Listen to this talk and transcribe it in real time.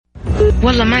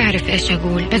والله ما أعرف إيش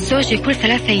أقول، بس زوجي كل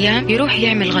 3 أيام يروح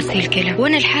يعمل غسيل كلى،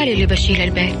 وأنا الحالي اللي بشيل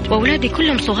البيت، وأولادي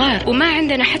كلهم صغار، وما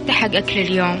عندنا حتى حق أكل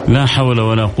اليوم. لا حول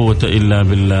ولا قوة إلا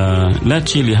بالله. لا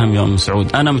تشيلي هم يا أم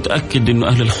سعود، أنا متأكد إنه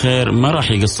أهل الخير ما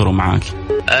راح يقصروا معاك.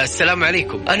 السلام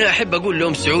عليكم. أنا أحب أقول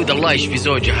لأم سعود الله يشفي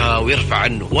زوجها ويرفع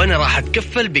عنه، وأنا راح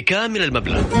أتكفل بكامل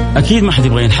المبلغ. أكيد ما حد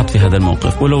يبغى ينحط في هذا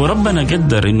الموقف، ولو ربنا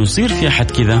قدر إنه يصير في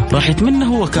أحد كذا راح يتمنى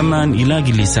هو كمان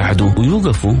يلاقي اللي يساعده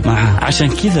ويوقفوا معه. عشان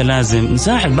كذا لازم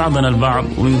نساعد بعضنا البعض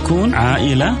ونكون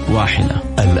عائلة واحدة.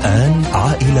 الآن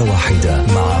عائلة واحدة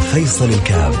مع فيصل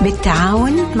الكاف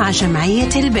بالتعاون مع جمعية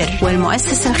البر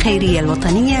والمؤسسة الخيرية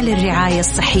الوطنية للرعاية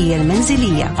الصحية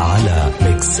المنزلية على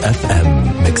ميكس اف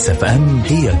ام. ميكس اف ام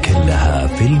هي كلها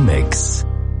في الميكس.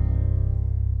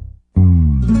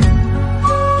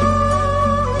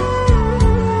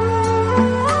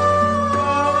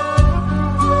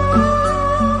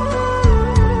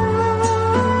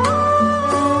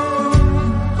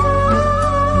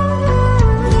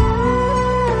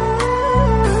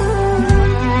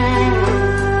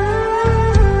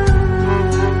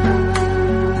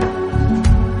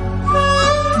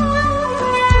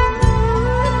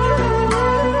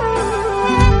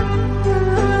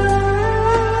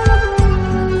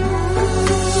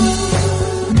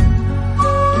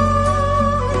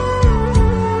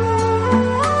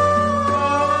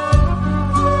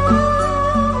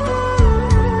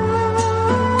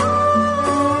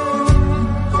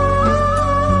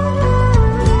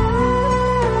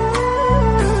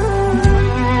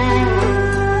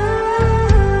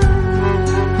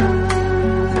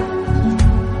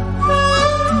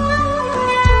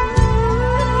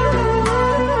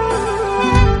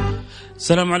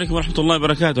 السلام عليكم ورحمة الله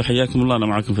وبركاته. حياكم الله. أنا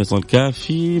معكم فيصل كاف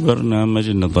في برنامج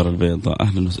النظارة البيضاء.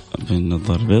 أهلا في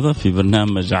النظارة البيضاء في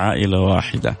برنامج عائلة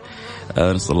واحدة.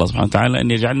 نسأل الله سبحانه وتعالى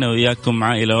أن يجعلنا وإياكم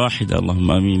عائلة واحدة،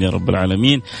 اللهم آمين يا رب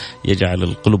العالمين. يجعل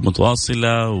القلوب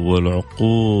متواصلة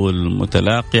والعقول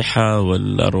متلاقحة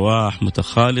والأرواح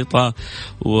متخالطة،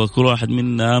 وكل واحد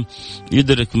منا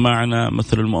يدرك معنا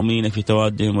مثل المؤمنين في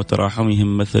توادهم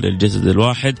وتراحمهم مثل الجسد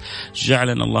الواحد.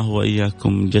 جعلنا الله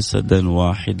وإياكم جسدا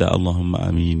واحدا، اللهم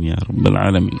آمين يا رب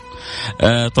العالمين.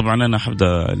 طبعا أنا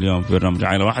حبدأ اليوم في برنامج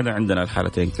عائلة واحدة. عندنا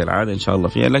الحالتين كالعادة إن شاء الله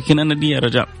فيها، لكن أنا لي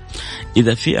رجاء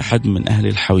إذا في أحد من أهل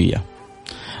الحوية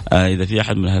إذا في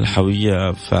أحد من أهل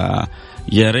الحوية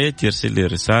فيا ريت يرسل لي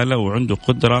رسالة وعنده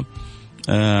قدرة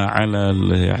على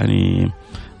يعني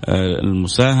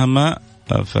المساهمة.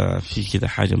 ففي كذا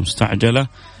حاجة مستعجلة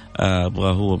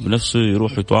أبغى هو بنفسه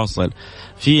يروح يتواصل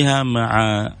فيها مع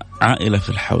عائلة في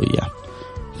الحوية.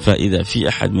 فإذا في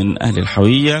أحد من أهل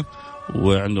الحوية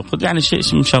وعنده قدرة يعني شيء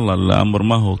إن شاء الله الأمر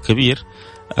ما هو كبير،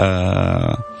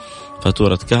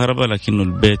 فاتورة كهرباء لكنه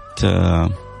البيت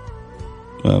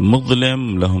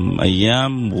مظلم، لهم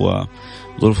أيام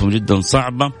وظروفهم جدا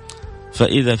صعبة،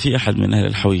 فإذا في أحد من أهل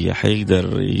الحوية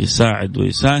حيقدر يساعد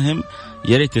ويساهم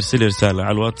يا ريت يرسل رسالة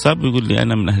على الواتساب ويقول لي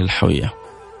أنا من أهل الحوية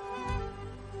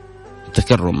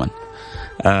تكرما.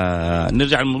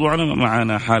 نرجع لموضوعنا.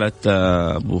 معنا حالة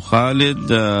أبو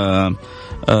خالد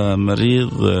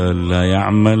مريض لا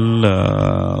يعمل،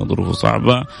 ظروفه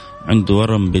صعبة، عنده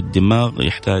ورم بالدماغ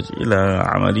يحتاج إلى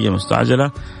عملية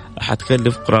مستعجلة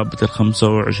حتكلف قرابة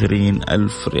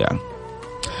 25,000 ريال.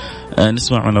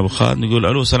 نسمع من أبو خالد. نقول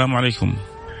ألو السلام عليكم.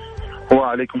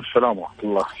 وعليكم السلام ورحمة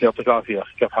الله. يعطيك العافية،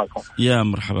 كيف حالكم؟ يا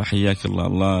مرحبا، حياك الله.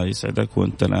 الله يسعدك،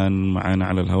 وأنت الآن معنا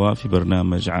على الهواء في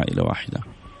برنامج عائلة واحدة.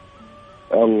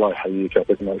 الله يحييك،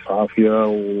 يعطيكم الف عافيه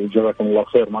وجزاكم الله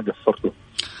خير، ما قصرتوا.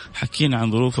 حكينا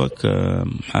عن ظروفك،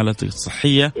 حالتك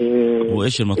الصحيه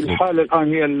وايش المطلوب. الحاله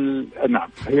الان هي نعم،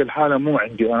 هي الحاله مو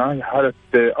عندي انا، هي حاله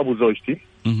ابو زوجتي.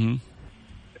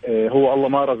 هو الله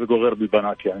ما رزقه غير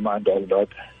بالبنات، يعني ما عنده اولاد.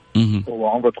 هو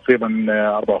عمره تقريبا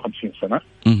 54 سنه.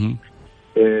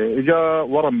 اجا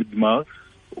ورم بالدماغ،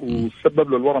 وسبب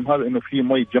له الورم هذا انه في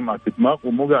مي تجمعت بالدماغ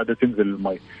ومو قاعده تنزل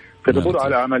المي، كتبوا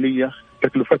على عمليه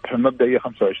تكلفتها المبدئيه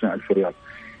 25,000 ريال.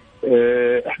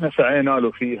 احنا سعينا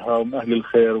له فيها ومن اهل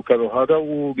الخير وكذا وهذا،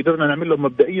 وقدرنا نعمل له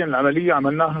مبدئيا العمليه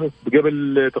عملناها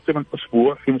قبل تقريبا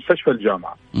اسبوع في مستشفى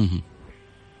الجامعه.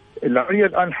 العمليه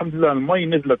الان الحمد لله المي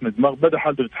نزلت من الدماغ، بدا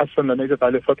حالته تتحسن لان اجت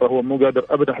عليه فتره هو مو قادر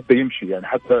ابدا حتى يمشي، يعني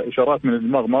حتى اشارات من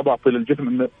الدماغ ما بعطي للجسم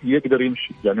انه يقدر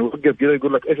يمشي، يعني وقف كذا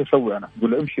يقول لك ايش اسوي انا؟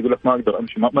 يقول له امشي، يقول لك ما اقدر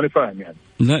امشي، ماني فاهم يعني.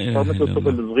 لا اله الا الله. مثل الطفل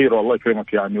الصغير والله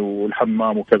يكرمك يعني،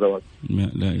 والحمام وكذا.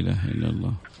 لا اله الا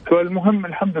الله. فالمهم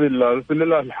الحمد لله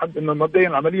لله الحمد انه مبدئيا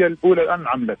العمليه الاولى الان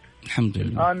عملت الحمد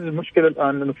لله. الان المشكله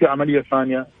الان انه في عمليه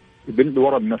ثانيه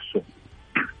بالورم نفسه،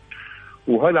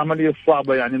 وهذه العمليه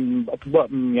الصعبه يعني الاطباء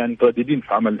يعني مترددين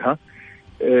في عملها.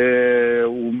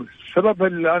 والسبب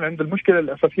الآن عند المشكلة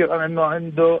الأساسية الآن أنه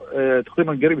عنده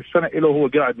تقريبا قريب السنة له هو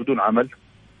قاعد بدون عمل.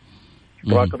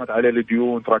 تراكمت عليه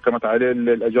الديون، تراكمت عليه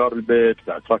الأجار البيت،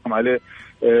 تراكم عليه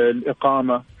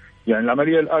الإقامة. يعني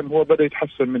العملية الآن هو بدأ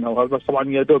يتحسن منها، وهذا بس طبعا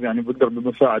يا دوب يعني بقدر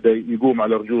بالمساعدة يقوم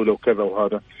على رجوله وكذا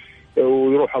وهذا،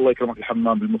 ويروح الله يكرمك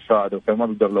الحمام بالمساعدة وكذا، ما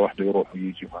بقدر لوحده يروح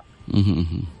ويجي.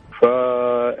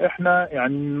 فإحنا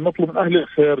يعني نطلب من أهل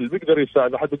الخير اللي بيقدر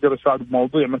يساعد، حد بيقدر يساعد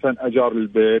بموضوع مثلا أجار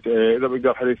البيت، إذا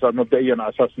بيقدر حد يساعد مبدئيا على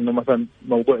أساس إنه مثلا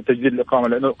موضوع تجديد الإقامة،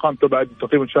 لأنه إقامته بعد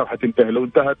تقريبا شهر حتنتهي، لو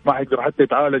انتهت ما حيقدر حتى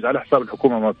يتعالج على حساب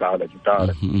الحكومة، ما بتعالج أنت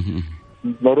عارف.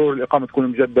 ضروري الإقامة تكون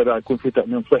مجددة، يكون في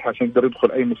تأمين صحي عشان يقدر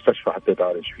يدخل أي مستشفى حتى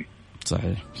يتعالج فيه.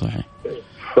 صحيح.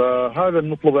 فهذا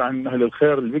نطلب عن أهل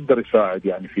الخير اللي بيقدر يساعد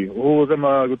يعني فيه. وهو زي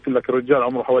ما قلت لك الرجال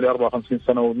عمره حوالي 54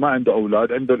 سنة وما عنده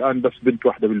أولاد، عنده الآن بس بنت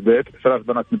واحدة بالبيت، 3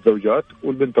 بنات متزوجات،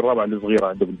 والبنت الرابعة اللي صغيرة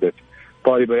عنده بالبيت،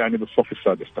 طالبة يعني بالصف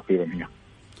السادس تقريبا هي.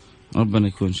 ربنا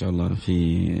يكون إن شاء الله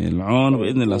في العون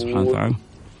بإذن الله سبحانه وتعالى.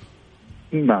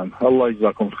 نعم الله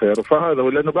يجزاكم الخير. فهذا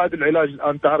لأنه بعد العلاج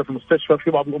الآن تعرف المستشفى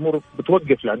في بعض الأمور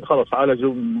بتوقف، يعني خلاص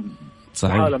عالجوا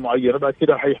حالة معينة، بعد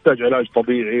كده حيحتاج علاج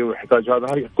طبيعي ويحتاج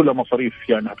هذا، هي كلها مصاريف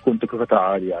يعني حتكون تكلفتها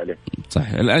عالية عليه.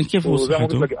 صحيح. الآن كيف هو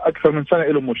صحته؟ أكثر من سنة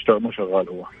له مش شغال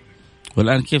هو.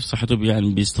 والآن كيف صحته؟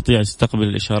 يعني بيستطيع يستقبل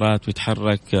الإشارات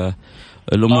ويتحرك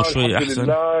الأمور شوي أحسن؟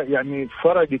 لا يعني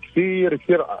فرق كثير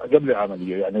قبل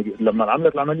العملية، يعني لما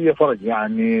عملت العملية فرق،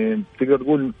 يعني تقدر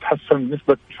تقول تحسن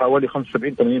بنسبة حوالي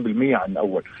 75-80% عن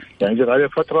الأول. يعني جت عليه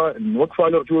فترة نوقفه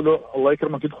على رجوله، الله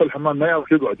يكرمك يدخل الحمام ما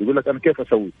يعرف يقعد، يقول لك أنا كيف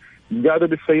أسوي؟ قاعدة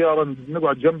بالسيارة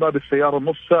نقعد جنبها بالسيارة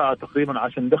نص ساعة تقريبا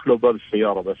عشان ندخله باب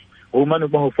السيارة، بس هو ما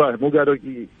هو فاهم، مو قادر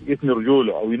يثني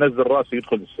رجوله أو ينزل راسه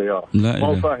يدخل السيارة، ما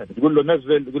هو فاهم. تقول له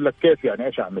نزل، يقول لك كيف يعني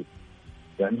إيش أعمل؟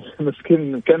 يعني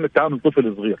مسكين كان التعامل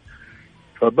طفل صغير.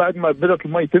 فبعد ما بدأت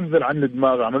المي تنزل عن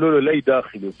الدماغ عملوا له لي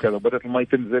داخلي وكذا، بدأت المي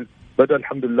تنزل، بدأ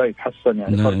الحمد لله يتحسن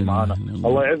يعني فرق معانا.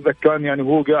 الله يعزك كان يعني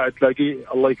هو قاعد تلاقيه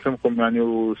الله يكرمكم يعني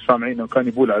والسامعين كان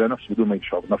يبول على نفسه بدون ما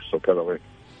يشعر نفسه كذا وهيك.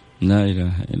 لا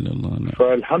إله إلا الله. لا.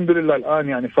 فالحمد لله الآن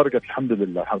يعني فرقت الحمد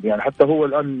لله. يعني حتى هو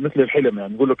الآن مثل الحلم،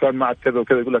 يعني يقول له كان معك كذا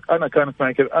وكذا، يقول لك أنا كانت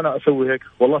معي كذا، أنا أسوي هيك،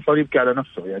 والله صار يبكي على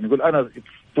نفسه، يعني يقول أنا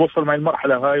توصل معي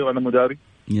المرحلة هاي وأنا مداري.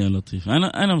 يا لطيف.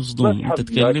 أنا مصدوم أنت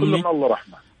تكلمني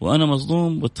وأنا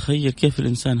مصدوم، وتخيل كيف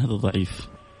الإنسان هذا ضعيف.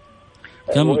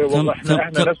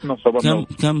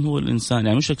 كم هو الإنسان،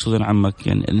 يعني مش أقصد عمك،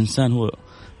 يعني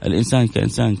الإنسان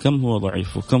كإنسان كم هو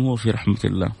ضعيف وكم هو في رحمة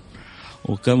الله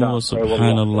وكم هو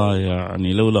سبحان الله.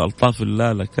 يعني لولا ألطاف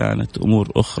الله لكانت أمور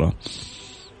أخرى.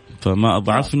 فما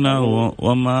أضعفنا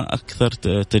وما أكثر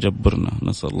تجبرنا،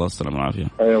 نسأل الله السلامة والعافية.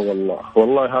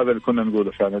 والله هذا اللي كنا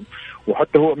نقوله فعلا.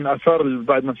 وحتى هو من آثار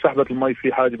بعد ما انسحبت المي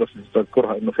في حاجة بس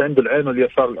تذكرها، إنه في عنده العين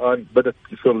اليسار الآن بدأت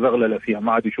تصير زغللة فيها،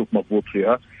 ما عاد يشوف مضبوط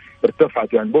فيها،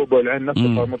 ارتفعت يعني بؤبؤ العين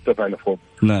نفسه صار مرتفع لفوق.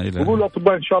 لا إله. بقول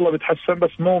الأطباء إن شاء الله بتحسن بس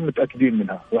مو متأكدين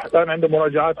منها. الآن عنده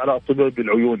مراجعات على أطباء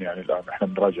بالعيون، يعني الآن إحنا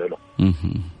بنراجع له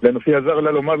لأنه فيها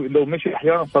زغلة، لو مشي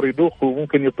أحيانا صار يدوخ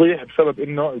وممكن يطيح بسبب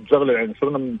إنه الزغلة العين،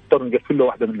 صرنا نضطر نقفل له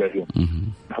واحدة من العيون،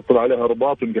 نحط له عليها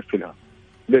رباط ونقفلها.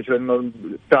 ليش؟ لأنه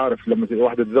تعرف لما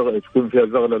واحدة تكون فيها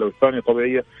زغلة لو الثانية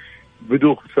طبيعية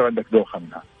بدوخ، بصير عندك دوخة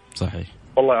منها. صحيح.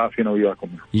 الله يعافينا وإياكم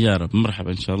يا رب. مرحبا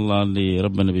إن شاء الله، اللي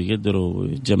ربنا بيقدره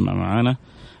ويتجمع معنا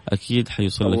أكيد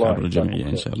حيوصل لك عبر الجمعية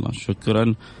إن شاء الله.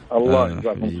 شكرا. الله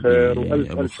يجزاكم خير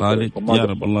وألف أبو خالد. يا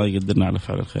رب الله يقدرنا على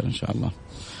فعل الخير إن شاء الله.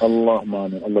 اللهم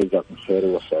آمين. الله يجزاكم خير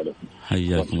ويوسع.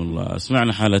 حياكم الله.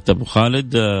 سمعنا حالة أبو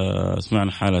خالد،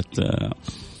 سمعنا حالة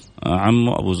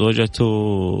عمه أبو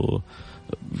زوجته،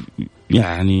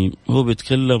 يعني هو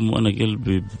بيتكلم وأنا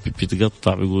قلبي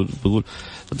بيتقطع، بيقول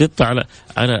بيتقطع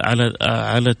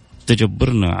على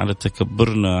تجبرنا، على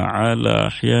تكبرنا، على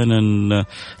أحيانا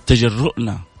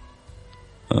تجرؤنا.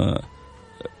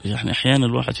 يعني أحيانا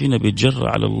الواحد فينا بيتجرأ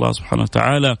على الله سبحانه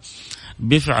وتعالى،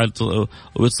 بيفعل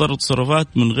ويتصرف تصرفات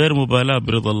من غير مبالاة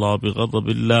برضا الله وبغضب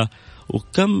الله.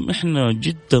 وكم إحنا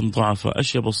جدا ضعفاء،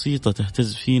 أشياء بسيطة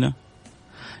تهتز فينا.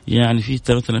 يعني في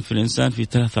مثلا في الإنسان في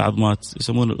 3 عظمات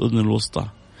يسمونها الأذن الوسطى،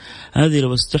 هذه لو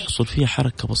بس تحصل فيها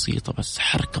حركة بسيطة، بس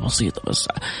حركة بسيطة، بس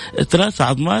 3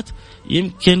 عظمات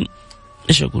يمكن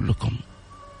إيش أقول لكم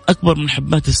أكبر من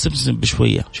حبات السمسم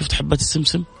بشوية. شفت حبات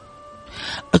السمسم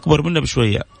أكبر منها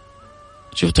بشوية.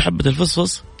 شفت حبة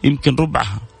الفصفص يمكن ربع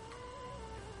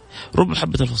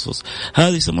حبة الفصفص.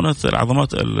 هذه يسمونها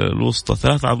العظمات الوسطى،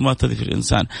 3 عظمات هذه في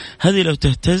الإنسان. هذه لو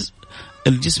تهتز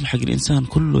الجسم حق الإنسان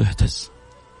كله يهتز،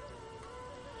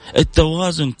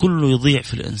 التوازن كله يضيع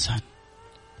في الإنسان،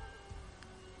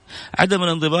 عدم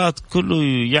الانضباط كله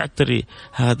يعتري.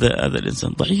 هذا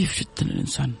الإنسان ضعيف جدا.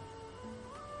 الإنسان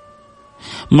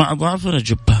مع ضعفنا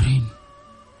جبارين،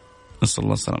 نسأل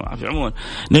الله السلامة والعافية. عموما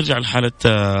نرجع لحالة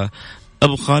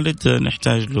أبو خالد،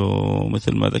 نحتاج له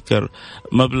مثل ما ذكر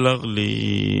مبلغ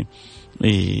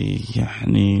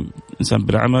يعني إنسان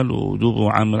بالعمل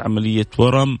ودوبه عامل عملية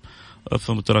ورم،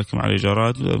 فمتراكم عليه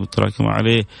إيجارات، متراكم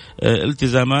عليه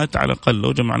التزامات. على الأقل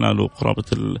لو جمعنا له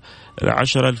قرابة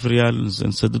 10,000 ريال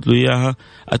نسدد له إياها،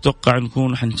 أتوقع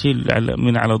نكون حنشيل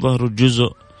من على ظهره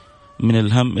جزء من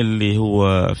الهم اللي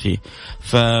هو فيه.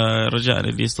 فرجاء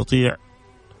اللي يستطيع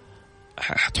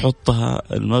حتحطها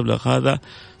المبلغ هذا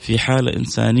في حالة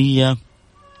إنسانية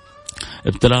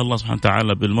ابتلاه الله سبحانه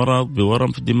وتعالى بالمرض،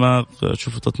 بورم في الدماغ،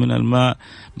 شفطت منها الماء،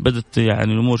 بدت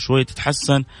يعني الأمور شوي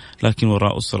تتحسن، لكن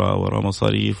وراء أسرة، وراء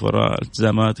مصاريف، وراء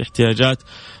التزامات، احتياجات.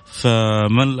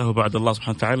 فمن له بعد الله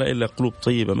سبحانه وتعالى إلا قلوب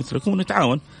طيبة مثلكم،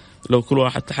 ونتعاون. لو كل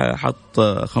واحد حط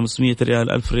 500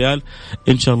 ريال 1000 ريال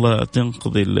إن شاء الله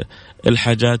تنقضي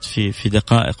الحاجات في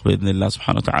دقائق بإذن الله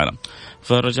سبحانه وتعالى.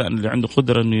 فرجاء اللي عنده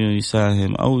قدرة أنه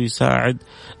يساهم أو يساعد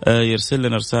يرسل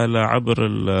لنا رسالة عبر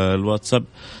الواتساب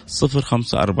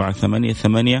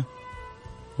 0548811700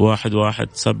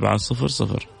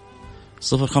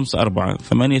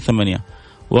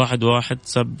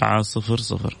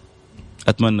 0548811700.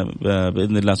 أتمنى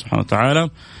بإذن الله سبحانه وتعالى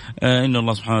إن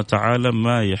الله سبحانه وتعالى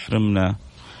ما يحرمنا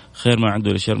خير ما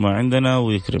عنده لشر ما عندنا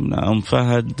ويكرمنا. أم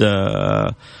فهد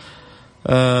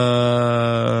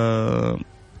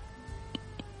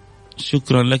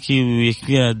شكرا لك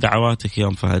ويكفينا دعواتك يا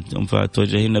أم فهد. أم فهد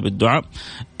توجهينا بالدعاء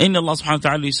إن الله سبحانه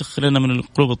وتعالى يسخر لنا من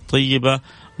القلوب الطيبة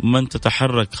من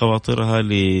تتحرك خواطرها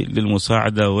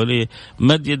للمساعدة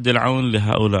ولمد يد العون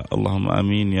لهؤلاء. اللهم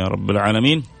آمين يا رب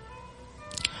العالمين.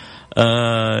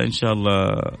 إن شاء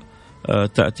الله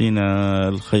تأتينا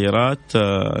الخيرات.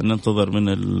 ننتظر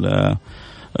من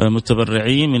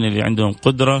المتبرعين من اللي عندهم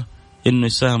قدرة إنه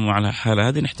يساهموا على حالة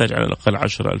هذه. نحتاج على الأقل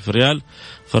 10,000 ريال،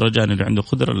 فرجاء اللي عنده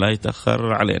قدرة لا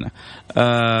يتأخر علينا.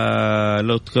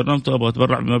 لو تكرمت أبغى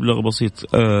أتبرع بمبلغ بسيط،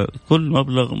 كل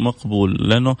مبلغ مقبول،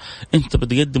 لأنه أنت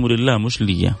بتقدمه لله مش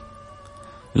ليا.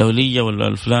 لو لي ولا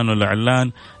الفلان ولا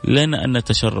علان لنا أن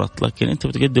نتشرط، لكن أنت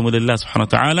بتقدمه لله سبحانه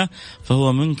وتعالى،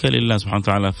 فهو منك لله سبحانه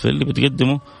وتعالى. في اللي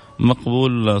بتقدمه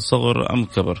مقبول صغر أم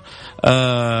كبر.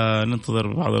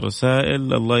 ننتظر بعض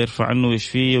الرسائل. الله يرفع عنه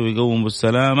ويشفيه ويقوم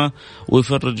بالسلامة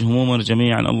ويفرج همومنا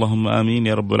جميعا، اللهم آمين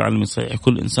يا رب العالمين. صحيح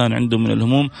كل إنسان عنده من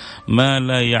الهموم ما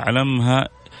لا يعلمها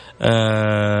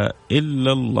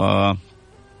إلا الله.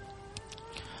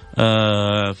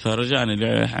 فرجعنا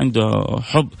اللي عنده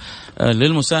حب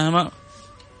للمساهمة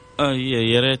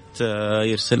يا ريت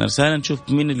يرسلنا رسالة نشوف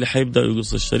مين اللي حيبدأ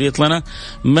يقص الشريط لنا،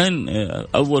 من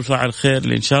أول فاعل خير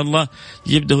اللي إن شاء الله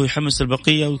يبدأ يحمس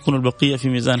البقية ويكون البقية في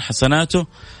ميزان حسناته.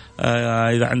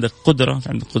 إذا عندك قدرة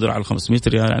على 500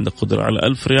 ريال، عندك قدرة على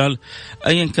 1000 ريال،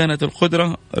 أيا كانت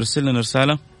القدرة ارسل لنا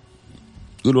رسالة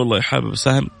قول والله حابب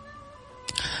أساهم،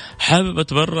 حابب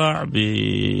أتبرع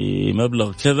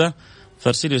بمبلغ كذا،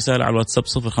 فارسل رسالة على الواتساب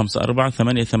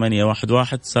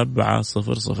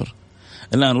 0548811700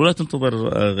 الآن، ولا تنتظر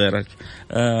غيرك.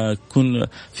 كن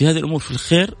في هذه الأمور في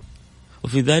الخير،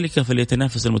 وفي ذلك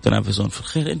فليتنافس المتنافسون. في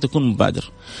الخير أنت كن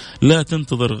مبادر، لا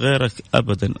تنتظر غيرك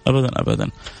أبدا أبدا أبدا.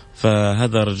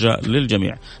 فهذا رجاء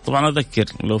للجميع. طبعا أذكر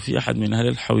لو في أحد من أهل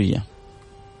الحوية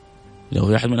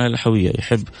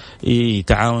يحب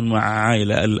يتعاون مع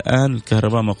عائلة الآن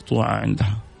الكهرباء مقطوعة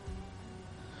عندها،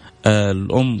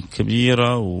 الأم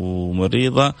كبيرة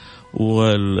ومريضة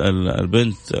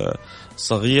والبنت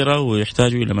صغيرة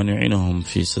ويحتاجوا إلى من يعينهم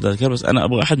في سداد الكهرباء، بس أنا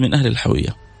أبغى أحد من أهل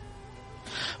الحوية.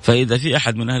 فإذا في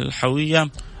أحد من أهل الحوية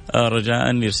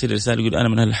رجاء يرسل رسالة يقول أنا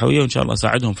من أهل الحوية، وإن شاء الله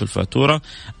أساعدهم في الفاتورة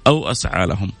أو أسعى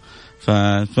لهم.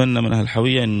 فنتمنى من أهل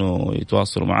الحوية أنه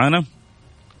يتواصلوا معنا.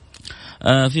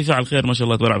 في فعل خير ما شاء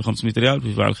الله تبرع ب500 ريال،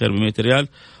 في فعل خير ب100 ريال،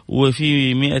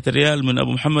 وفي 100 ريال من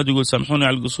أبو محمد يقول سامحوني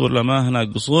على القصور، لا ما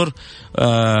هناك قصور،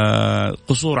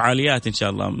 قصور عاليات إن شاء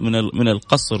الله من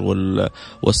القصر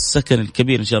والسكن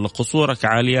الكبير إن شاء الله، قصورك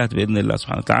عاليات بإذن الله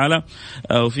سبحانه وتعالى.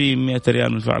 وفي 100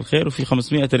 ريال من فاعل خير، وفي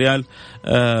 500 ريال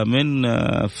من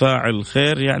فاعل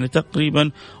خير، يعني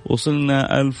تقريبا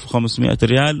وصلنا 1500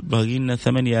 ريال، باقي لنا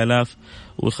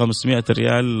 8500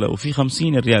 ريال، وفي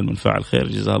 50 ريال من فاعل خير.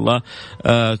 جزاه الله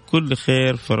كل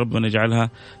خير، فربنا يجعلها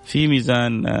في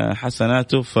ميزان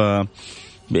حسناته.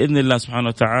 فبإذن الله سبحانه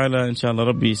وتعالى إن شاء الله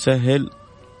ربي يسهل.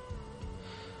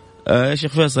 يا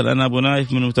شيخ فيصل أنا أبو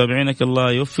نايف من متابعينك،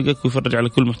 الله يوفقك ويفرج على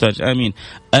كل محتاج، آمين.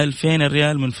 2000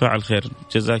 ريال من فاعل خير،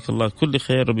 جزاك الله كل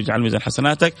خير، ربي يجعل ميزان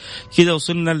حسناتك. كذا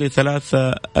وصلنا ل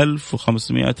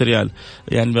 3500 ريال،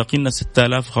 يعني باقي لنا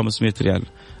 6500 ريال،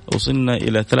 وصلنا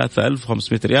إلى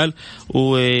 3500 ريال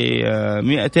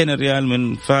و200 ريال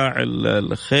من فاعل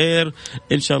الخير.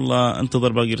 إن شاء الله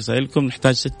انتظر باقي رسائلكم.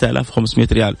 نحتاج 6500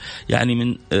 ريال، يعني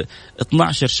من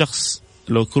 12 شخص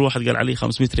لو كل واحد قال علي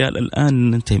 500 ريال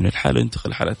الآن ننتهي من الحالة وينتقل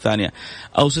الحالة الثانية،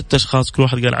 أو 6 أشخاص كل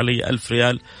واحد قال علي 1000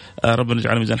 ريال، ربنا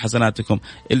يجعل ميزان حسناتكم.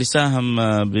 اللي ساهم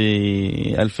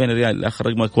ب2000 ريال الآخر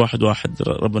رقمك 11،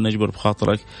 ربنا يجبر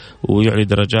بخاطرك ويعلي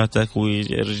درجاتك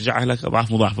ويرجعها لك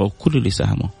أضعاف مضاعفة. وكل اللي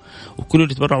ساهموا وكل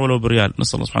اللي تبرعوا ولو بريال،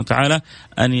 نسأل الله سبحانه وتعالى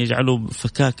أن يجعلوا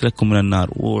فكاك لكم من النار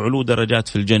وعلو درجات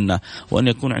في الجنة، وأن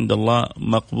يكون عند الله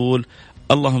مقبول.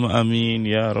 اللهم آمين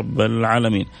يا رب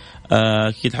العالمين.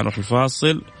 أكيد حنروح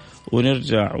الفاصل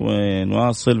ونرجع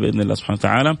ونواصل بإذن الله سبحانه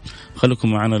وتعالى.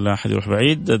 خليكم معنا لا أحد يروح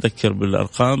بعيد. أذكر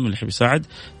بالأرقام اللي يحب يساعد.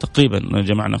 تقريبا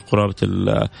جمعنا قرابة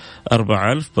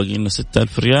 4000، باقي لنا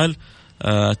 6000 ريال.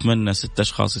 أتمنى 6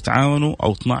 أشخاص يتعاونوا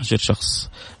أو 12 شخص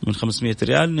من 500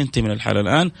 ريال ننتهي من الحالة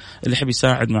الآن. اللي يحب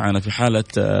يساعد معنا في حالة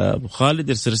أبو خالد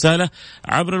يرسل رسالة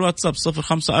عبر الواتساب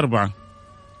 054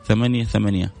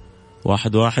 88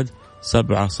 11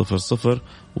 700،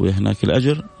 وهناك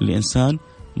الأجر لإنسان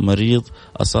مريض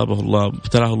أصابه الله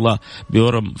ابتلاه الله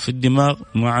بورم في الدماغ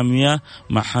مع مياه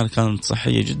مع حالة كانت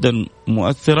صحية جدا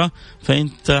مؤثرة،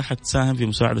 فأنت حتساهم في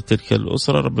مساعدة تلك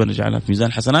الأسرة. ربنا يجعلها في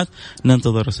ميزان حسنات.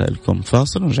 ننتظر رسائلكم.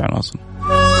 فاصل ونرجع نواصل.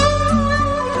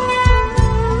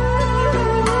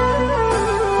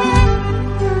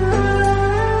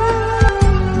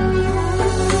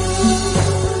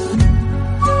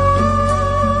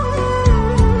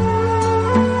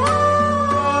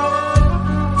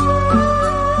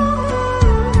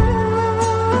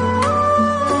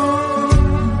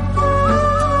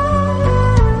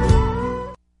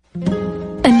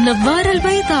 النظارة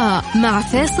البيضاء مع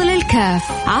فيصل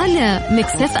الكاف على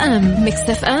ميكس اف ام. ميكس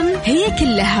اف ام هي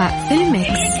كلها في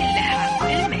الميكس.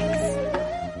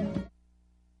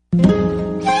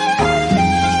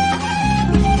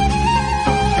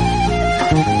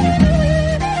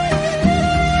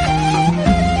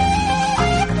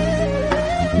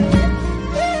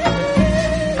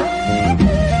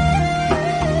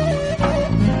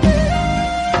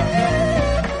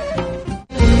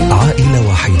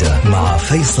 مع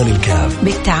فيصل الكاف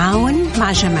بالتعاون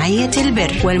مع جمعية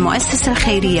البر والمؤسسة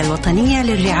الخيرية الوطنية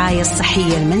للرعاية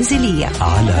الصحية المنزلية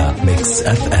على ميكس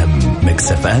اف ام.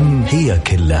 ميكس اف ام هي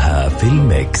كلها في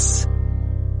الميكس.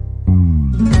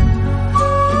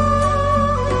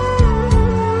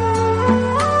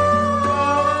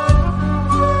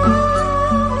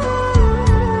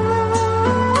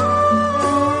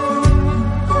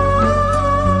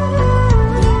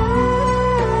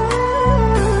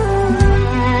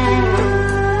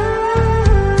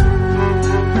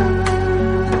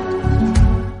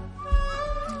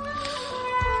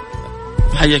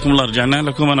 حياكم الله. رجعنا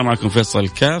لكم. أنا معكم فيصل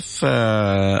الكاف.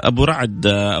 أبو رعد،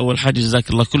 أول حاجة جزاك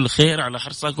الله كل خير على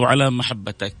حرصك وعلى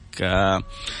محبتك.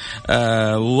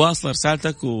 وواصل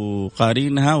رسالتك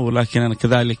وقارينها، ولكن أنا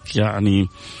كذلك يعني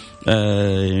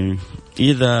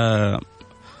إذا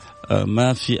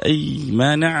ما في أي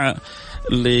مانع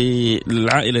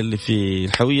للعائلة اللي في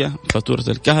الحوية فاتورة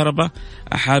الكهرباء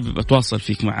حابب أتواصل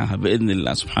فيك معها بإذن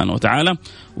الله سبحانه وتعالى.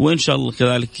 وإن شاء الله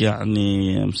كذلك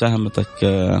يعني مساهمتك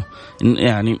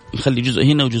يعني نخلي جزء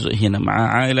هنا وجزء هنا مع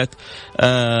عائلة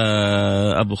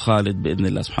أبو خالد بإذن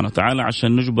الله سبحانه وتعالى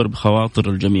عشان نجبر بخواطر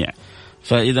الجميع.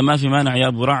 فإذا ما في مانع يا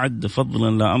أبو رعد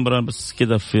فضلا لا أمرا، بس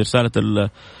كذا في رسالة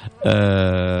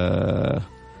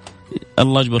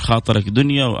الله يجبر خاطرك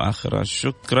دنيا وآخرة.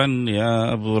 شكرا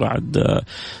يا أبو رعد.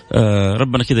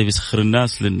 ربنا كذا بيسخر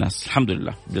الناس للناس. الحمد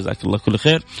لله، جزاك الله كل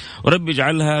خير، ورب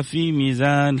يجعلها في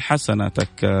ميزان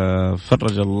حسناتك.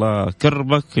 فرج الله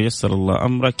كربك، يسر الله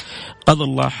أمرك، قضى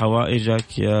الله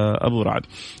حوائجك يا أبو رعد.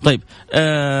 طيب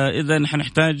إذا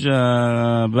حنحتاج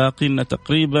باقي لنا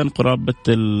تقريبا قرابة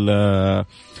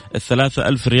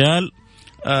 3000 ريال.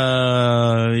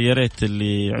 يا ريت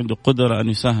اللي عنده قدرة أن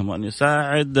يساهم وأن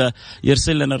يساعد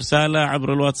يرسل لنا رسالة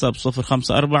عبر الواتساب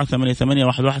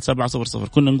 0548811700.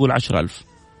 كنا نقول 10,000.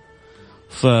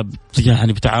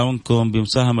 يعني بتعاونكم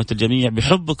بمساهمة الجميع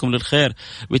بحبكم للخير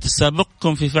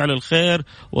بتسابقكم في فعل الخير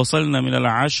وصلنا من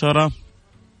 10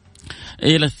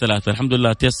 إلى 3. الحمد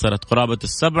لله تيسرت قرابة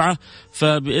 7.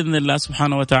 فبإذن الله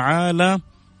سبحانه وتعالى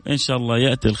إن شاء الله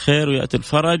يأتي الخير ويأتي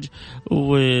الفرج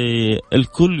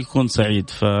والكل يكون سعيد.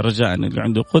 فرجاء اللي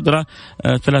عنده قدرة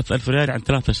 3000 ريال عن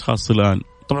 3 أشخاص الآن.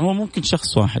 طبعا هو ممكن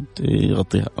شخص واحد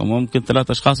يغطيها، وممكن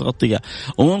 3 أشخاص يغطيها،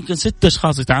 وممكن 6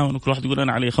 أشخاص يتعاونوا كل واحد يقول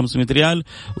أنا عليه 500 ريال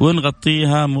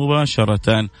ونغطيها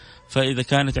مباشرة. فإذا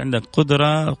كانت عندك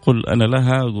قدرة قل أنا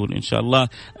لها، أقول إن شاء الله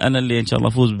أنا اللي إن شاء الله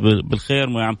أفوز بالخير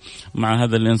مع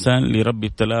هذا الإنسان اللي ربي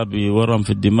ابتلاه بورم في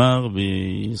الدماغ،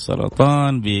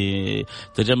 بسرطان،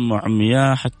 بتجمع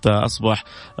مياه، حتى أصبح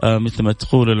مثل ما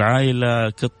تقول العائلة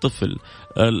كالطفل.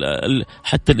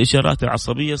 حتى الإشارات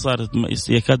العصبية صارت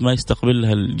يكاد ما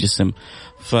يستقبلها الجسم،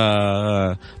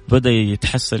 فبدأ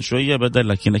يتحسن شوية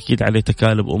لكن أكيد عليه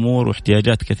تكالب أمور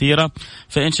واحتياجات كثيرة.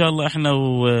 فإن شاء الله إحنا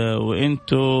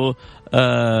وإنتو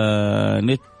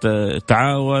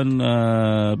نتعاون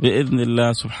بإذن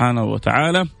الله سبحانه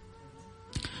وتعالى،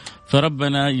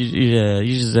 فربنا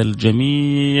يجزى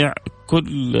الجميع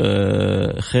كل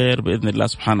خير بإذن الله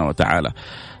سبحانه وتعالى.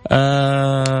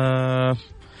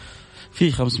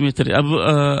 في 500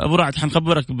 أبو رعد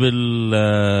حنخبرك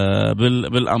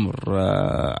بالأمر،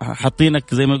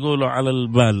 حاطينك زي ما يقولوا على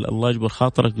البال، الله يجبر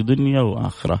خاطرك دنيا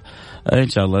وآخرة إن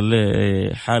شاء الله.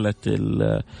 لحالة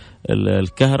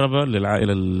الكهرباء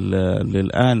للعائلة اللي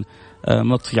الآن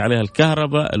مطفي عليها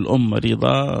الكهرباء، الأم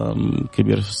مريضة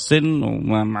كبيرة في السن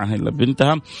وما معها إلا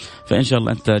بنتها، فإن شاء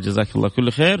الله أنت جزاك الله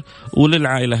كل خير.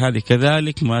 وللعائلة هذه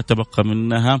كذلك ما تبقى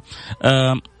منها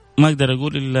ما أقدر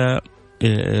أقول إلا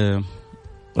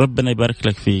ربنا يبارك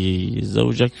لك في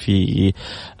زوجك، في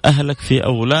أهلك، في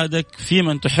أولادك، في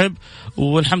من تحب.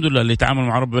 والحمد لله اللي يتعامل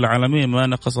مع رب العالمين ما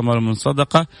نقص مال من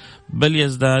صدقة، بل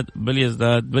يزداد بل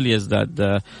يزداد بل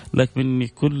يزداد. لك مني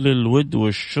كل الود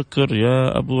والشكر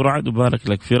يا أبو رعد، وبارك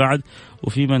لك في رعد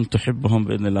وفي من تحبهم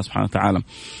بإذن الله سبحانه وتعالى.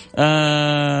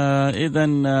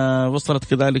 إذن وصلت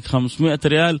كذلك 500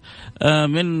 ريال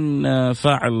من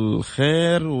فاعل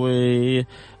خير،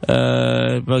 وباقي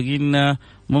لنا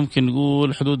ممكن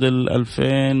نقول حدود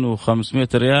 2500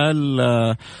 ريال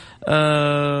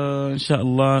إن شاء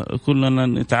الله كلنا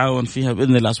نتعاون فيها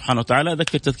بإذن الله سبحانه وتعالى.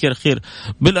 أذكر تذكير أخير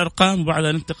بالأرقام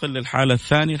وبعدها ننتقل للحالة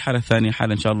الثانية. الحالة الثانية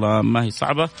حالة إن شاء الله ما هي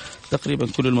صعبة، تقريبا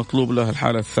كل المطلوب له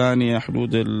الحالة الثانية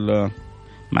حدود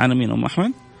معنا مين أم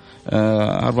أحمد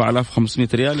 4500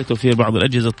 ريال لتوفير بعض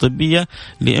الأجهزة الطبية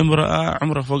لامرأة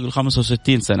عمرها فوق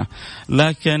 65 سنة.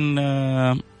 لكن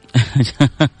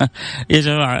يا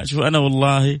جماعة شوف، أنا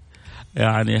والله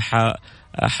يعني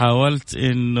حاولت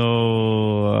إنه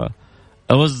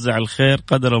أوزع الخير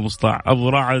قدر المستطاع. أبو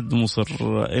رعد مصر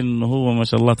إنه هو ما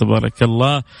شاء الله تبارك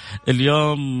الله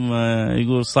اليوم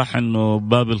يقول صح إنه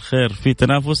باب الخير في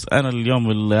تنافس. أنا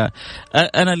اليوم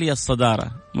أنا لي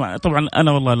الصدارة، طبعا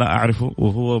أنا والله لا أعرفه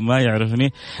وهو ما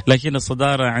يعرفني، لكن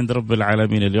الصدارة عند رب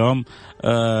العالمين اليوم.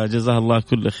 جزاه الله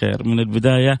كل خير. من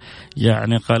البداية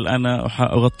يعني قال أنا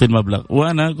أغطي المبلغ،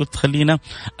 وأنا قلت خلينا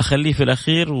أخليه في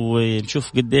الأخير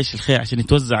ونشوف قديش الخير عشان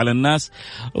يتوزع على الناس.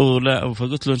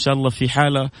 فقلت له إن شاء الله في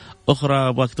حالة أخرى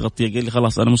أبغاك تغطيها. قال لي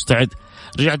خلاص أنا مستعد.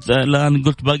 رجعت الآن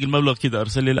قلت باقي المبلغ كذا،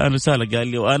 أرسل لي الآن رسالة قال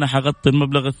لي وأنا حغطي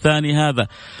المبلغ الثاني هذا.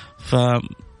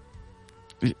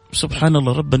 سبحان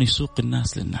الله، ربنا يسوق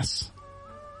الناس للناس،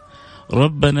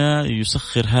 ربنا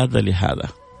يسخر هذا لهذا،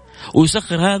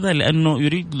 ويسخر هذا لأنه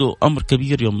يريد له أمر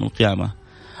كبير يوم القيامة،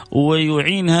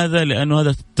 ويعين هذا لأنه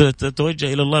هذا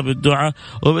تتوجه إلى الله بالدعاء،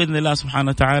 وبإذن الله سبحانه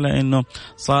وتعالى إنه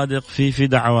صادق في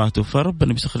دعواته.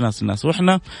 فربنا بيسخر الناس،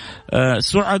 وإحنا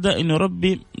سعداء إنه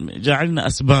ربي جعلنا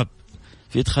أسباب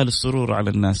في إدخال السرور على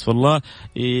الناس. فالله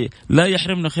لا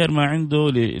يحرمنا خير ما عنده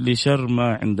لشر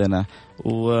ما عندنا.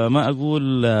 وما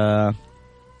أقول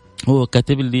هو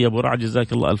كاتب لي أبو رعد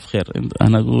جزاك الله ألف خير،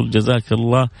 أنا أقول جزاك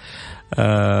الله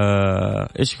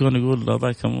إيش كون يقول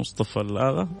هذاك مصطفى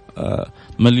الآغا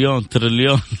مليون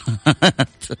تريليون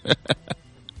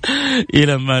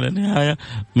إلى ما لا نهاية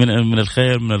من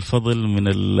الخير، من الفضل،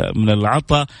 من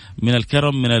العطاء، من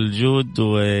الكرم، من الجود.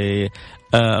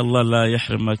 الله لا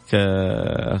يحرمك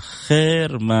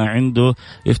خير ما عنده،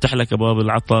 يفتح لك أبواب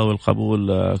العطاء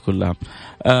والقبول كلها.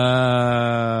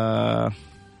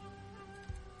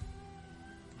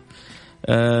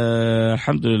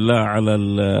 الحمد لله على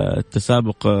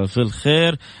التسابق في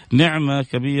الخير، نعمة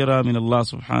كبيرة من الله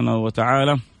سبحانه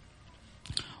وتعالى،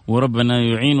 وربنا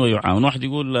يعين ويعاون. واحد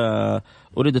يقول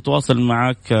أريد أتواصل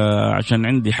معك عشان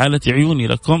عندي حالة عيوني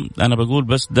لكم. أنا بقول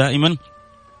بس دائما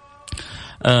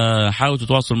حاولوا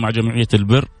تتواصلوا مع جمعية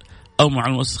البر أو مع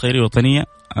المؤسسة الخيرية الوطنية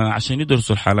عشان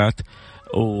يدرسوا الحالات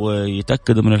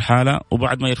ويتأكدوا من الحالة،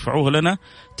 وبعد ما يرفعوه لنا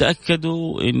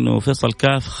تأكدوا إنه فيصل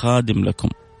كاف خادم لكم.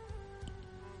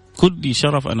 كل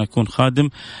شرف أن أكون خادم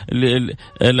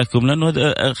لكم،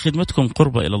 لأنه خدمتكم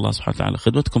قربة إلى الله سبحانه وتعالى،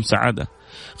 خدمتكم سعادة،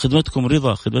 خدمتكم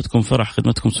رضا، خدمتكم فرح،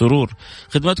 خدمتكم سرور،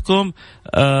 خدمتكم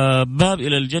باب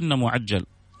إلى الجنة معجل.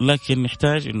 لكن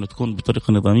نحتاج انه تكون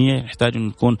بطريقه نظاميه، نحتاج انه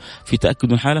نكون في تاكد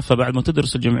من الحاله. فبعد ما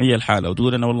تدرس الجمعيه الحاله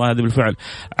وتقول انا والله هذه بالفعل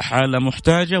حاله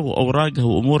محتاجه واوراقها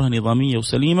وامورها نظاميه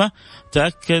وسليمه،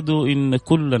 تاكدوا ان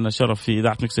كلنا شرف في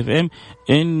اذاعه مكس اف ام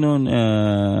انه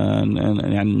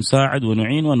يعني نساعد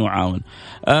ونعين ونعاون.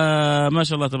 ما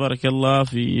شاء الله تبارك الله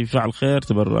في فعل خير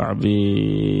تبرع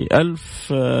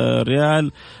ب1000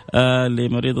 ريال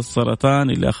لمريض السرطان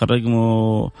اللي اخر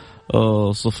رقمه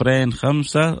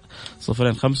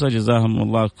 0505. جزاهم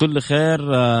الله كل خير.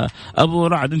 أبو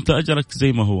رعد أنت أجرك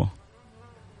زي ما هو،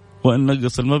 وأن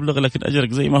نقص المبلغ لكن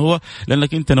أجرك زي ما هو،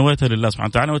 لأنك أنت نويتها لله سبحانه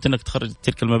وتعالى، نويت أنك تخرج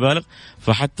تلك المبالغ،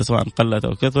 فحتى سواء قلت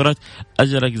أو كثرت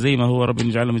أجرك زي ما هو، رب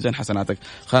يجعله ميزان حسناتك.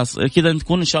 خلاص كذا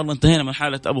نكون إن شاء الله انتهينا من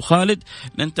حالة أبو خالد.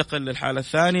 ننتقل للحالة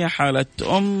الثانية، حالة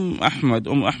أم أحمد.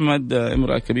 أم أحمد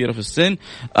امرأة كبيرة في السن،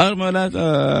 أرملة،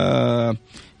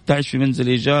 تعيش في منزل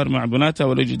إيجار مع بناتها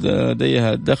ولا يوجد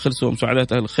لديها دخل سوى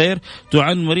مساعدات أهل الخير.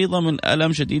 تعاني مريضة من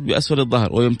ألم شديد بأسفل الظهر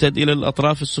ويمتد إلى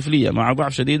الأطراف السفلية مع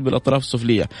ضعف شديد بالأطراف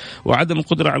السفلية وعدم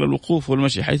القدرة على الوقوف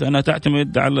والمشي، حيث أنها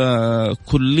تعتمد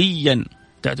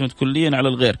كليا على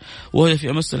الغير، وهي في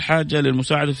أمس الحاجة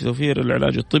للمساعدة في توفير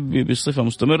العلاج الطبي بصفة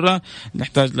مستمرة.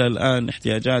 نحتاج لها الآن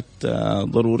احتياجات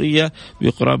ضرورية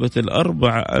بقرابة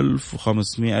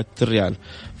 4500 ريال.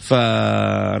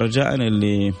 فرجاء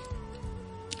اللي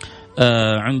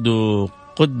عنده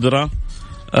قدرة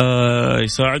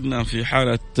يساعدنا في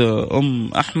حالة أم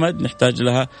أحمد، نحتاج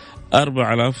لها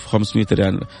 4500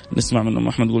 ريال. نسمع من أم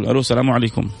أحمد. تقول ألو السلام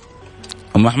عليكم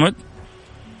أم أحمد.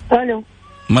 ألو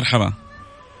مرحبا.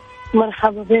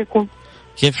 مرحبا بكم.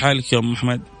 كيف حالك يا أم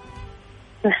أحمد؟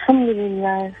 الحمد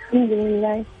لله الحمد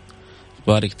لله.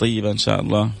 بارك طيبة إن شاء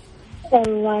الله.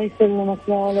 الله يسلمك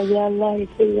يا ولدي، الله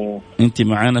يسلمك. أنت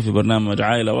معانا في برنامج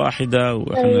عائلة واحدة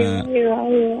وإحنا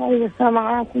أيوة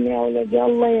معاكم يا ولدي.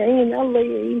 الله يعين الله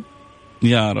يعين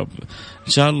يا رب.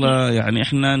 إن شاء الله يعني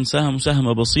إحنا نساهم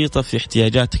مساهمة بسيطة في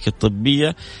احتياجاتك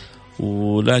الطبية،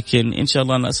 ولكن إن شاء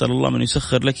الله نسأل الله من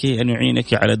يسخر لك أن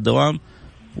يعينك على الدوام،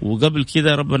 وقبل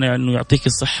كذا ربنا أنه يعطيك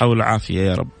الصحة والعافية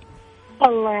يا رب.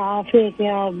 الله يعافيك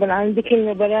يا رب. عندك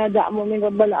إن بلا دعم من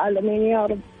رب العالمين يا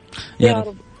رب يا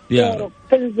رب يا رب.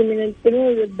 كنز من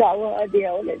الكنوز الدعوة هذه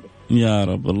يا ولدي يا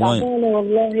رب. الله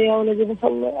والله يا ولدي، بس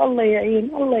الله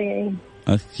يعين الله يعين.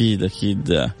 أكيد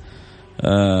أكيد.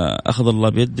 أخذ الله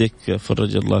بيدك،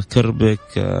 فرج الله كربك،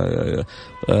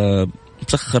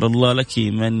 سخر الله لك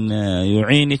من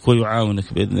يعينك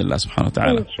ويعاونك بإذن الله سبحانه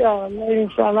وتعالى. إن شاء الله إن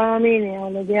شاء الله. آمين يا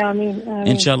ولدي آمين.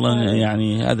 إن شاء الله.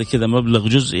 يعني هذا كذا مبلغ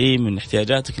جزئي من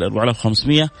احتياجاتك ال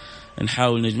 4500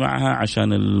 نحاول نجمعها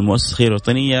عشان المؤسسة الخيرية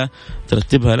الوطنية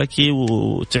ترتبها لك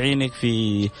وتعينك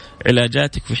في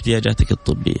علاجاتك في احتياجاتك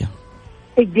الطبية.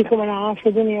 يديكم العافية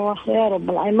دنيا واخرة يا رب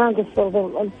العالمين. ما قصرت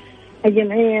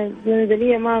الجمعية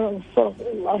المنزلية، ما قصرت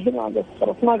والله، ما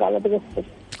قصرت، ما قاعدة بقصر.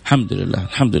 الحمد لله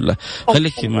الحمد لله.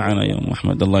 خليك معنا يا أم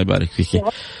أحمد، الله يبارك فيك.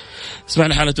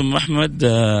 اسمعنا حالة أم أحمد.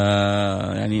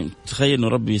 يعني تخيل إنه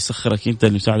ربي يسخرك أنت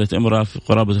لمساعدة امرأة في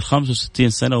قرابة 65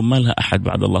 سنة وما لها أحد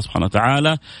بعد الله سبحانه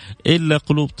وتعالى إلا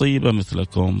قلوب طيبة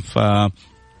مثلكم.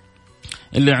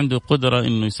 اللي عنده قدرة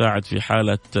إنه يساعد في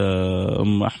حالة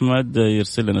أم أحمد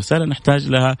يرسل لنا رسالة. نحتاج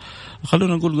لها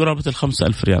خلونا نقول قرابة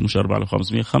 5000 ريال، مش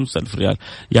 4500، 5000 ريال.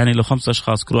 يعني لو 5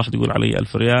 أشخاص كل واحد يقول علي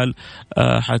 1000 ريال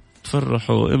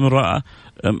حتفرحوا امرأة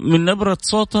من نبرة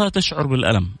صوتها تشعر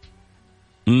بالألم،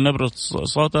 من نبرة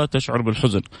صوتها تشعر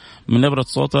بالحزن، من نبرة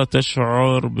صوتها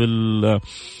تشعر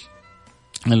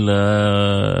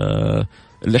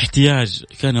الاحتياج.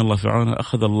 كان الله في عونها،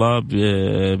 أخذ الله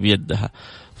بيدها.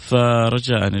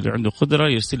 فرجاء اللي عنده قدرة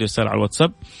يرسل لي رسالة على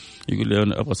الواتساب يقول لي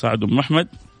أنا أبغى أساعد أم أحمد.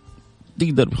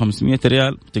 تقدر ب500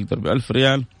 ريال، تقدر ب1000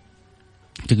 ريال،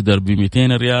 تقدر ب200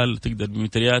 ريال، تقدر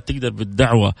ب100 ريال، تقدر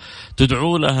بالدعوة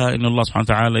تدعو لها إن الله سبحانه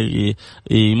وتعالى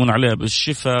يمن عليها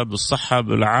بالشفاء بالصحة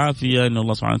بالعافية، إن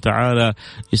الله سبحانه وتعالى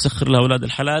يسخر لها أولاد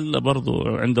الحلال. برضو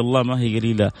عند الله ما هي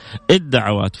قليلة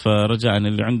الدعوات. فرجاء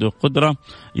اللي عنده قدرة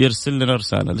يرسل لنا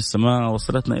رسالة. لسه ما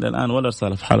وصلتنا إلى الآن ولا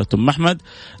رسالة في حالة أم أحمد،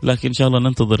 لكن إن شاء الله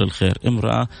ننتظر الخير.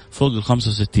 امرأة فوق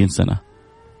 65 سنة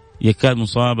يكاد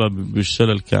مصابة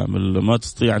بالشلل كامل، ما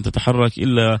تستطيع أن تتحرك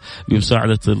إلا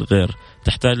بمساعدة الغير،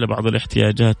 تحتاج لبعض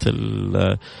الاحتياجات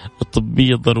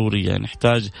الطبية الضرورية.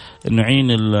 نحتاج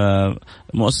نعين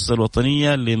المؤسسة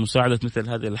الوطنية لمساعدة مثل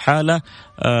هذه الحالة.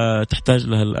 تحتاج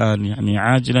لها الآن يعني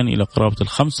عاجلا إلى قرابة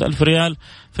 5000 ريال.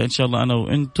 فإن شاء الله أنا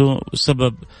وإنتو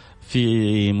سبب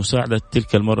في مساعدة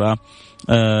تلك المرأة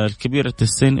الكبيرة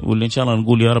السن، واللي إن شاء الله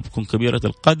نقول يا رب تكون كبيرة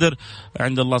القدر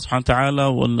عند الله سبحانه وتعالى،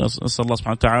 ونسأل الله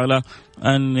سبحانه وتعالى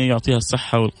أن يعطيها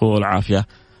الصحة والقوة والعافية.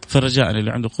 فرجاء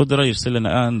اللي عنده قدرة يرسل لنا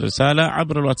الآن رسالة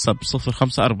عبر الواتساب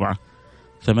 054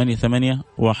 88111700.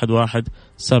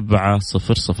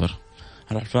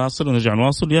 هنروح الفاصل ونرجع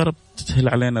نواصل. يا رب تسهل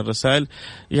علينا الرسائل.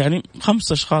 يعني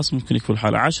 5 أشخاص ممكن يكفوا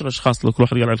الحالة، 10 أشخاص لو كل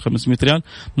واحد قال على 500 ريال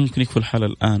ممكن يكفوا الحالة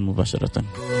الآن مباشرة.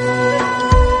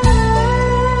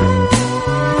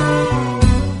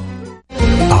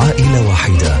 عائلة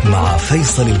واحدة مع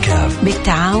فيصل الكاف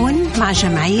بالتعاون مع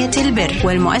جمعية البر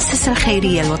والمؤسسة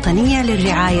الخيرية الوطنية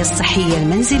للرعاية الصحية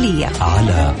المنزلية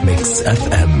على ميكس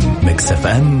اف ام. ميكس اف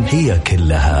ام هي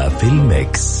كلها في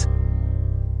الميكس.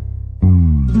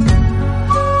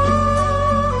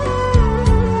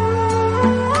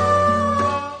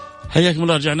 حياكم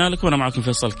الله، رجعنا لكم. أنا معكم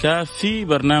فيصل كاف في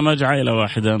برنامج عائلة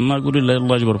واحدة. ما أقول إلا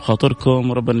الله يجبر بخاطركم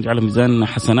وربنا يجعل ميزان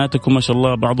حسناتكم. ما شاء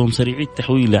الله بعضهم سريعي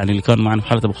التحويل، يعني اللي كان معنا في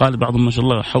حالة أبو خالد بعضهم ما شاء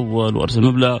الله حول وأرسل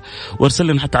مبلغ وأرسل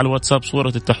لنا حتى على الواتساب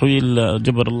صورة التحويل.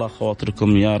 جبر الله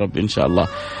خواطركم يا رب إن شاء الله.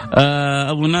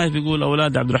 أبو نايف يقول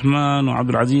أولاد عبد الرحمن وعبد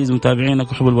العزيز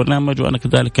متابعينك وحب البرنامج وأنا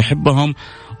كذلك أحبهم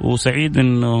وسعيد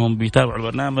إنهم بيتابعوا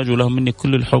البرنامج ولهم مني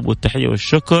كل الحب والتحية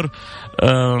والشكر.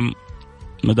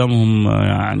 مدامهم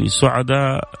يعني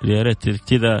سعداء يا ريت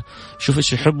كذا شوف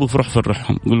ايش يحبوا فرح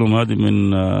فرحهم. قول لهم هذه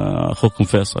من اخوكم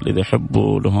فيصل. اذا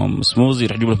يحبوا لهم سموزي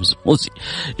راح يجيب لهم سموزي،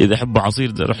 اذا يحبوا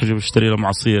عصير راح يجيب يشتري لهم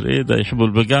عصير، اذا يحبوا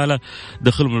البقاله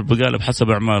دخلهم البقاله بحسب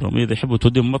اعمارهم، اذا يحبوا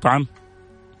توديهم مطعم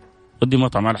ودي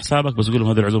مطعم على حسابك بس قول لهم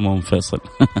هذه العزومه من فيصل.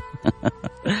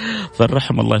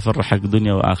 فرحهم الله يفرحك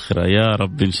دنيا واخره يا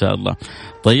رب ان شاء الله.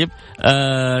 طيب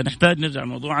نحتاج نرجع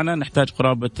لموضوعنا. نحتاج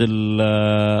قرابه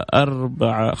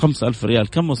 5,000 ريال.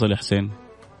 كم وصل يا حسين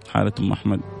حالة ام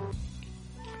احمد؟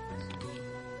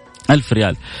 1000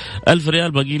 ريال. 1000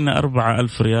 ريال باقي لنا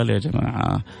 4000 ريال يا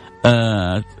جماعه.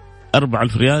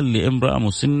 4,000 ريال لامرأة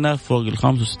مسنة فوق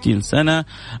 65 سنة،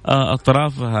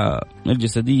 أطرافها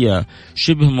الجسدية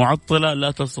شبه معطلة،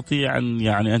 لا تستطيع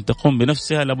أن تقوم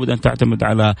بنفسها، لابد أن تعتمد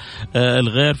على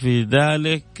الغير في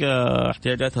ذلك.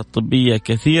 احتياجاتها الطبية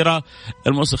كثيرة.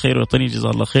 المؤسسة الخيرية الوطنية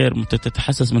جزاها الله خير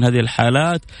تتحسس من هذه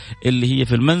الحالات اللي هي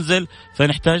في المنزل،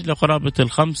 فنحتاج لقرابة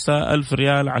 5,000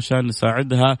 ريال عشان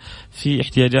نساعدها في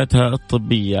احتياجاتها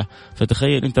الطبية.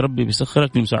 فتخيل أنت ربي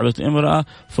بيسخرك لمساعدة امرأة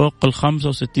فوق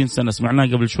 65 سنة. سمعناها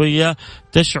قبل شوية،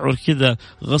 تشعر كذا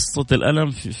غصة الألم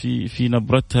في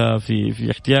نبرتها،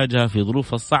 في احتياجها، في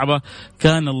ظروفها الصعبة.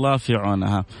 كان الله في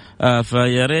عونها.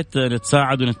 فيا ريت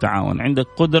نتساعد ونتعاون. عندك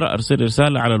قدرة ارسل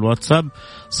رسالة على الواتساب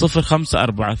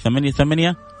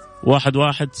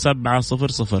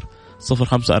 054-88-11700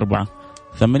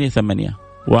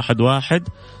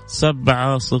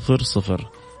 054-88-11700.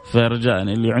 فرجاء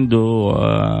اللي عنده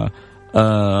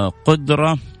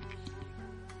قدرة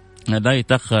لا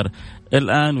يتأخر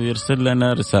الآن ويرسل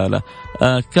لنا رسالة.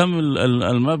 كم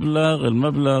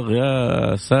المبلغ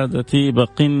يا سادتي؟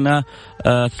 بقينا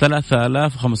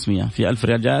 3,500. في 1000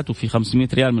 ريال جاءت وفي 500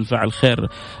 ريال من فاعل خير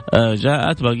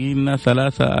جاءت. بقينا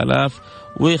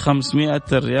 3,500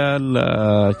 ريال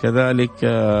كذلك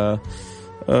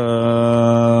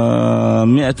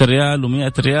 100 ريال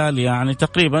و100 ريال، يعني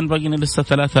تقريبا بقينا لسه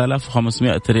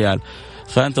 3,500 ريال.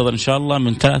 فانتظر إن شاء الله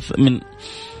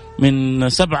من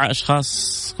 7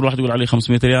 أشخاص كل واحد يقول عليه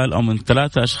 500 ريال، أو من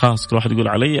 3 أشخاص كل واحد يقول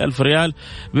عليه 1000 ريال.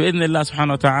 بإذن الله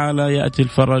سبحانه وتعالى يأتي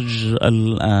الفرج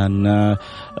الآن.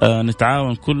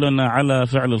 نتعاون كلنا على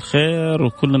فعل الخير،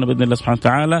 وكلنا بإذن الله سبحانه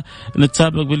وتعالى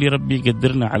نتسابق باللي ربي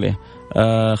يقدرنا عليه.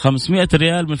 500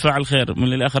 ريال من فاعل خير من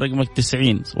اللي آخر رقمك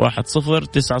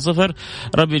 90-1090.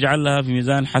 ربي يجعلها في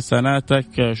ميزان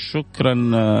حسناتك، شكرا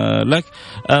لك.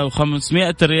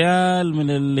 500 ريال من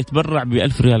اللي تبرع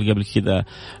ب1000 ريال قبل كذا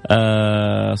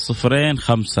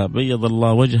 05. بيض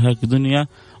الله وجهك دنيا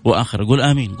وآخرة. قول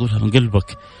آمين، قولها من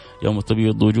قلبك. يوم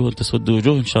تبيض وجوه تسود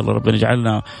وجوه. إن شاء الله ربنا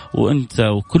يجعلنا وأنت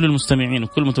وكل المستمعين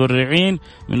وكل المتبرعين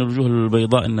من الوجوه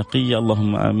البيضاء النقية،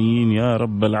 اللهم آمين يا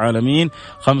رب العالمين.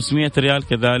 500 ريال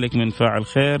كذلك من فاعل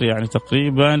خير، يعني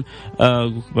تقريبا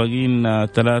باقينا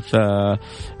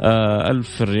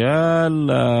 3,000 ريال.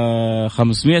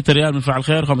 500 ريال من فاعل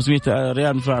خير، 500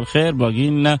 ريال من فاعل خير،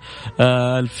 باقينا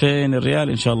 2,000 ريال.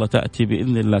 إن شاء الله تأتي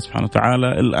بإذن الله سبحانه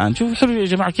وتعالى الآن. شوفوا حلو يا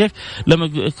جماعة كيف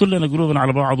لما كلنا قلوبنا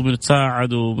على بعض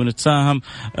وبنتساعد وبنتساهم.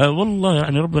 والله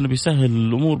يعني ربنا بيسهل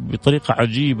الأمور بطريقة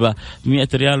عجيبة. 100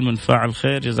 ريال من فاعل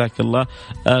خير، جزاك الله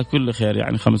كل خير.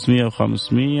 يعني 500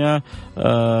 و500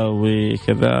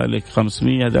 وكذلك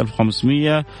 500 هذا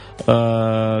 1500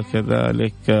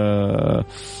 كذلك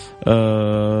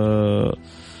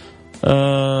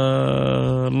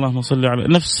اللهم صل على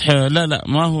نفس لا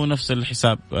ما هو نفس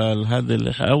الحساب. هذا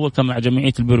أول كان مع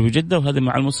جمعية البر بجدة، وهذا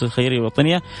مع المؤسسة الخيرية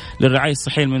الوطنية للرعاية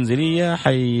الصحية المنزلية.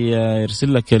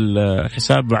 حيرسل لك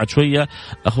الحساب بعد شوية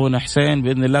أخونا حسين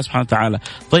بإذن الله سبحانه وتعالى.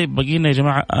 طيب بقينا يا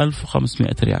جماعة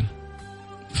 1500 ريال.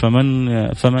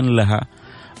 فمن لها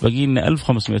باقي لنا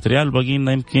 1500 ريال، باقي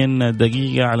لنا يمكن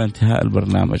دقيقة على انتهاء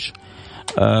البرنامج.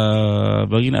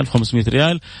 باقي لنا 1500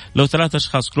 ريال. لو 3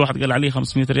 أشخاص كل واحد قال عليه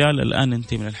 500 ريال الآن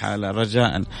ننتهي من الحالة.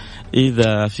 رجاء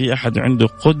إذا في أحد عنده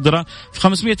قدرة في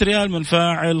 500 ريال من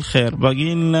فاعل خير،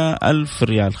 باقي لنا 1000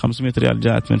 ريال. 500 ريال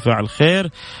جاءت من فاعل خير.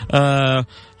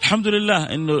 الحمد لله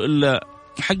إنه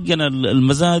حقنا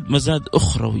المزاد مزاد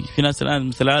أخروي. في ناس الآن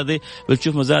مثل هذه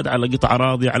بتشوف مزاد على قطع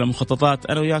أراضي، على مخططات.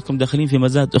 أنا وياكم داخلين في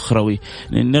مزاد أخروي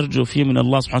نرجو فيه من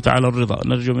الله سبحانه وتعالى الرضا،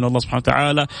 نرجو من الله سبحانه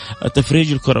وتعالى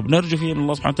تفريج الكرب، نرجو فيه من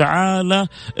الله سبحانه وتعالى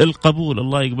القبول.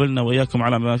 الله يقبلنا وياكم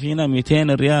على ما فينا.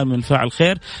 200 ريال من فاعل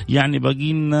خير، يعني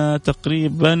باقينا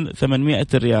تقريبا 800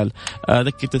 ريال.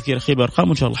 أذكر تذكير أخي بأرقام،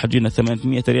 وإن شاء الله حجينا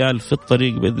 800 ريال في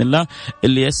الطريق بإذن الله.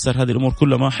 اللي يسر هذه الأمور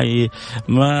كلها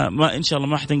ما إن شاء الله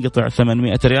ما حتنقطع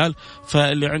 800 ريال.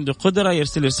 فاللي عنده قدرة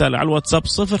يرسل رسالة على الواتساب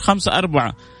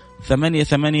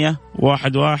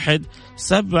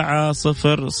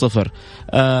 054-88-11-700.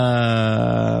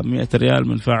 100 ريال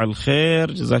من فاعل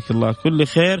خير، جزاك الله كل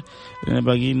خير.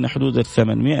 باقي لنا حدود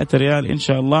 800 ريال إن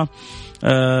شاء الله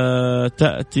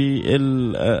تأتي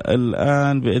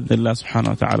الآن بإذن الله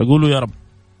سبحانه وتعالى. قولوا يا رب.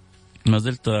 ما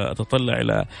زلت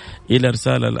أتطلع إلى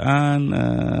رسالة الآن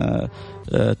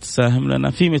تساهم لنا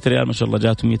في 100 ريال. ما شاء الله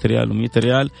جاءت 100 ريال و100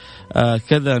 ريال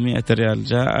كذا 100 ريال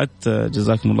جاءت،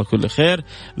 جزاكم الله كل خير.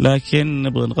 لكن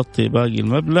نبغى نغطي باقي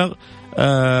المبلغ.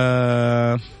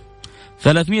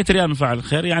 300 ريال من فاعل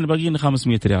الخير، يعني باقينا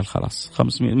 500 ريال خلاص.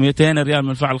 200 ريال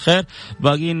من فاعل الخير،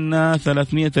 باقينا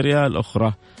 300 ريال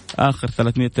أخرى. آخر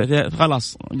 300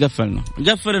 خلاص قفلنا،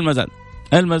 قفل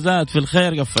المزاد في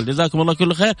الخير قفل. جزاكم الله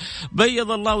كل خير.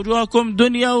 بيض الله وجوهكم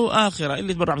دنيا وآخرة.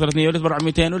 اللي تبرع ب300 واللي تبرع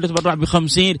ب200 واللي تبرع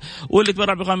ب50 واللي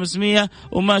تبرع ب500،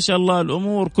 وما شاء الله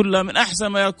الأمور كلها من أحسن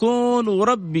ما يكون.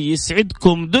 وربي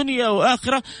يسعدكم دنيا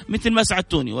وآخرة مثل ما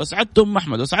سعدتوني وسعدتم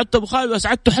أحمد وسعدت أبو خالد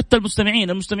وسعدت حتى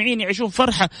المستمعين يعيشون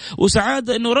فرحة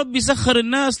وسعادة إنه ربي سخر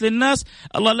الناس للناس.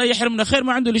 الله لا يحرمنا خير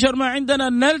ما عنده لشر ما عندنا.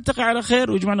 نلتقي على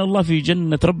خير ويجمعنا الله في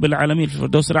جنة رب العالمين في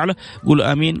الفردوس الأعلى.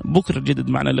 قولوا آمين. بكرة جدد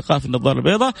معنا اللقاء في النظارة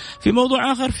البيضاء في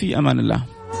موضوع آخر. في أمان الله.